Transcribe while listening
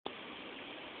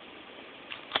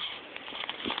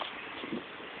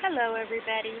Hello,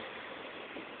 everybody.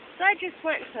 So I just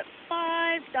went and put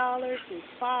 $5.05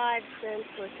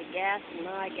 worth of gas in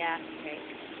my gas tank.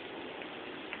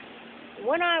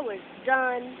 When I was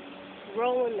done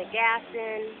rolling the gas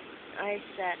in, I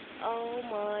said, oh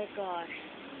my gosh,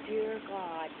 dear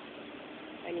God,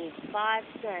 I need 5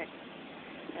 cents.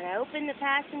 And I opened the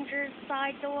passenger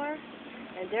side door,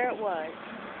 and there it was,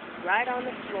 right on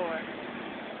the floor,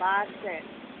 5 cents.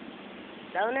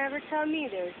 Don't ever tell me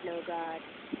there's no God.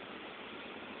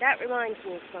 That reminds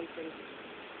me of something.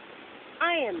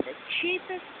 I am the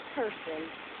cheapest person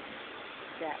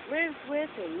that lives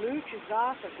with and mooches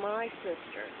off of my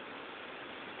sister.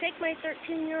 Take my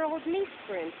 13-year-old niece,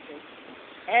 for instance.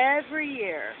 Every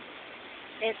year,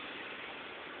 it's,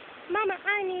 Mama,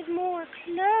 I need more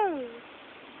clothes.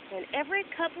 And every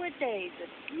couple of days,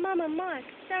 it's, Mama, my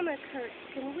stomach hurts.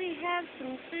 Can we have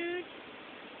some food?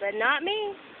 But not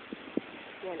me.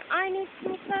 When I need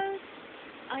some clothes,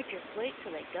 I just wait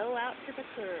till they go out to the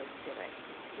curb, till I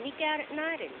sneak out at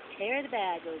night and tear the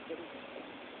bag open.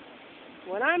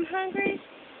 When I'm hungry,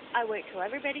 I wait till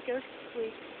everybody goes to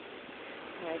sleep.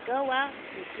 And I go out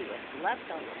and see what's left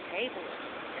on the table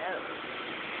and go.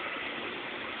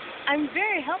 I'm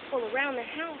very helpful around the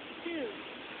house, too.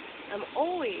 I'm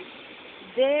always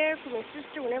there for my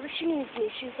sister whenever she needs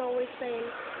me. She's always saying,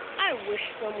 I wish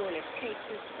someone would take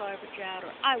this garbage out,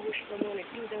 or I wish someone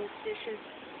would do those dishes.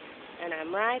 And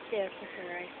I'm right there for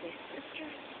her. I say, sister,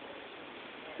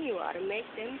 you ought to make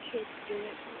them kids do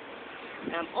it.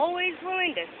 And I'm always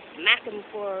willing to smack them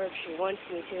for her if she wants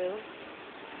me to.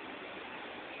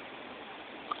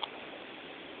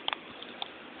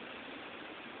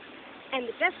 And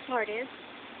the best part is,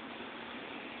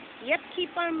 the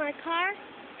upkeep on my car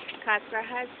cost our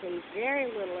husband very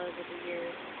little over the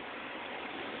years.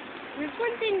 There's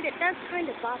one thing that does kind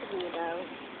of bother me, though,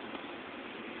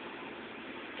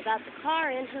 about the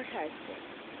car and her husband.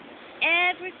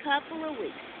 Every couple of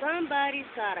weeks, somebody's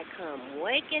got to come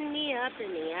waking me up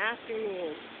in the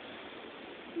afternoon.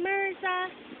 Mirza,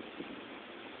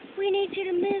 we need you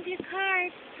to move your car.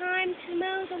 It's time to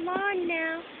mow the lawn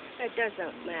now. It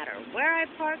doesn't matter where I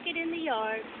park it in the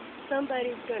yard.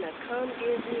 Somebody's going to come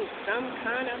give me some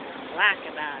kind of flack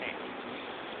about it.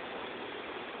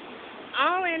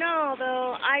 All in all,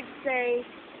 though, I'd say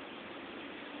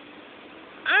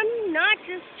I'm not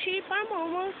just cheap, I'm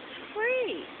almost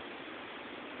free.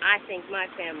 I think my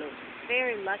family's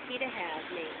very lucky to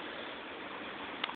have me.